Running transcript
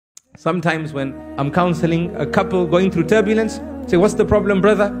Sometimes when I'm counseling a couple going through turbulence, say, what's the problem,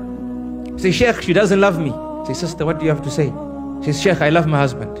 brother? Say, Sheikh, she doesn't love me. Say, sister, what do you have to say? She says, Sheikh, I love my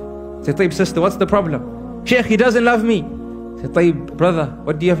husband. Say, Tayyib, sister, what's the problem? Sheikh, he doesn't love me. Say, Tayyib, brother,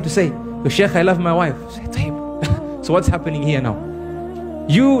 what do you have to say? Sheikh, I love my wife. Say, Tayyib. So what's happening here now?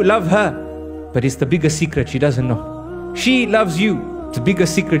 You love her, but it's the biggest secret she doesn't know. She loves you, it's the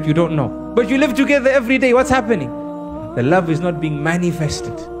biggest secret you don't know. But you live together every day, what's happening? The love is not being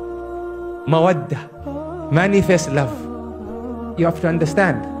manifested. Mawadda, manifest love. You have to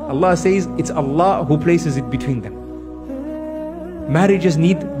understand, Allah says it's Allah who places it between them. Marriages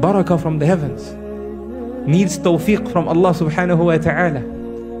need barakah from the heavens, needs tawfiq from Allah subhanahu wa ta'ala.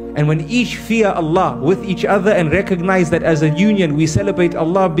 And when each fear Allah with each other and recognize that as a union we celebrate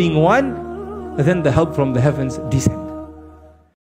Allah being one, then the help from the heavens descends.